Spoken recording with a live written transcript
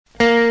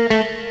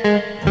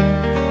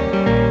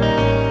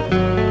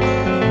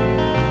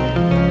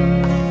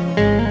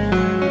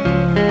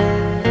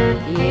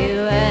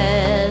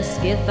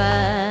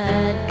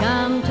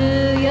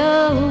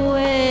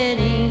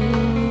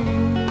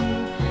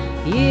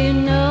You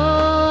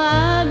know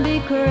I'd be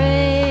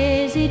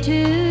crazy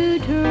to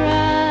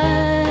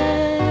try.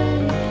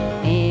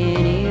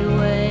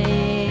 Anyway,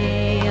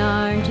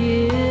 aren't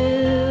you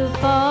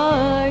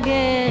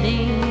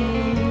forgetting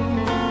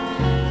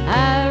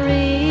our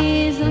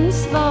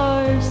reasons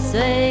for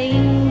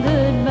saying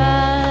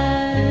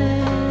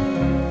goodbye?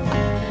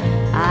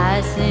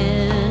 I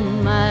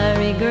send my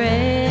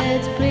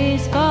regrets,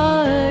 please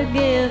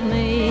forgive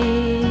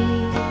me.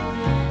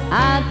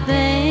 I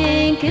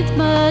think it's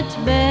much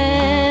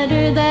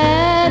better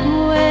that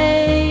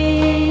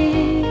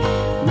way.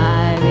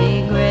 My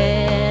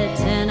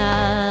regrets, and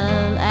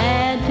I'll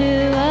add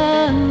to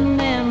a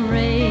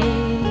memory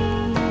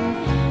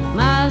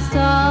my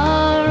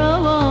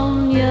sorrow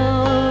on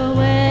your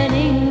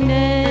wedding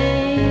day.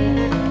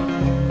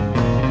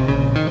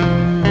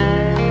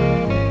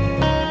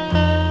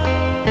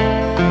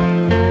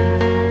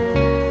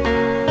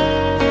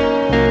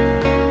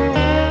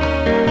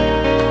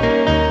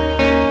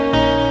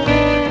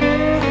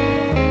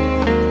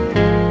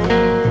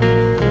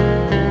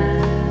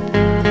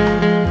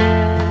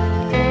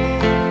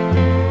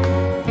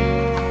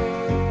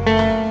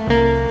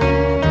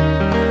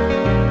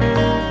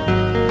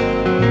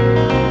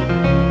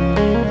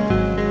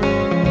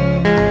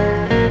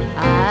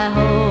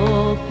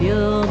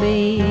 You'll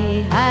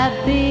be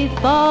happy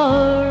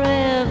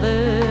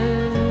forever,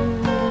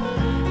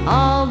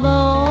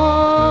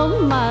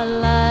 although my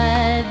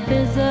life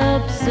is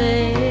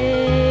upset.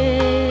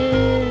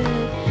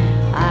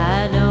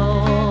 I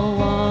don't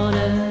want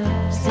to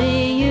see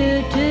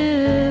you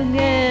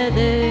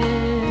together,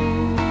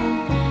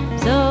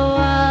 so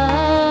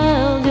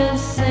I'll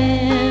just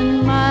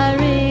send my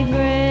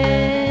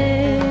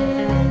regret.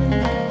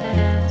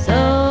 So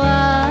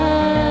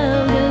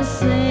I'll just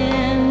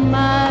send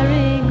my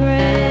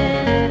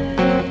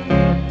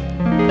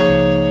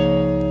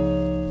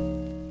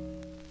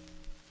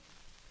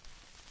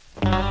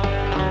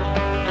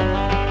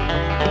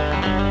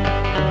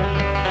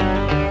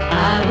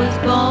I was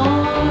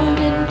born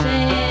in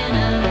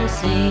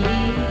Tennessee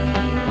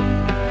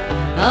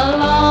a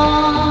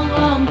long,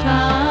 long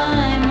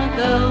time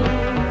ago.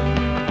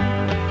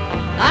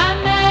 I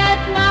met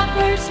my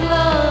first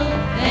love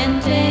in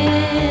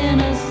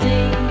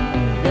Tennessee,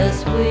 the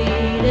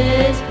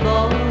sweetest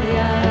boy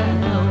I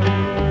know.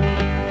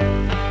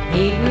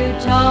 He grew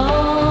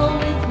tall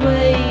with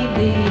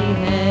wavy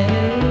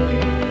hair,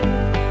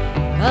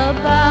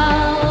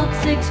 about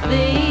 6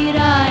 feet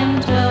I'm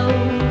told.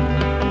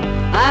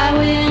 I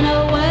went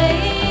away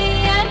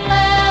and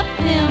left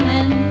him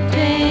in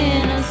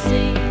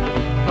Tennessee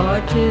for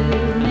too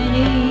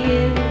many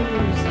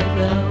years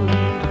ago.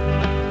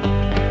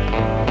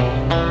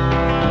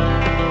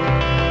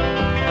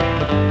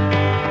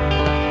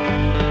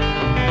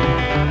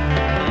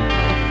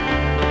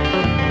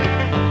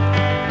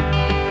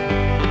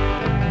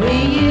 We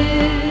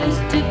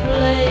used to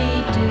play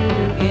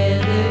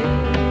together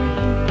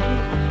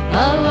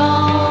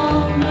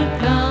along the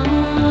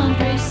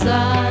countryside,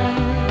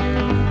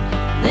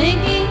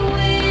 thinking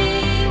we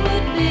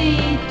would be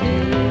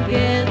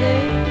together,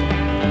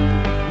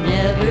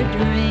 never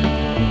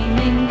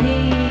dreaming he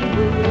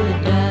would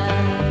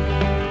die.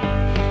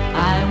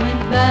 I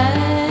went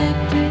back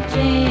to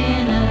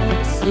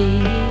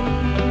Tennessee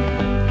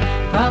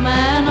from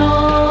an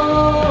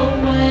old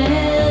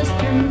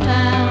western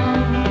town.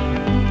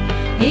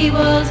 He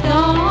was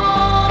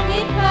gone,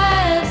 he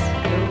passed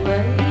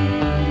away,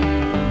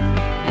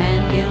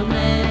 and he'll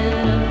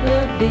never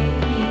be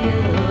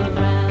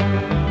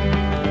around.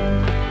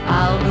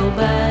 I'll go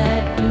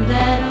back to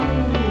that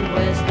old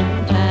western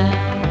town.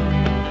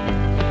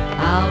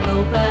 I'll go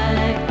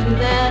back to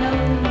that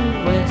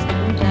old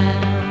western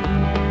town.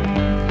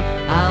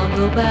 I'll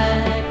go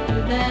back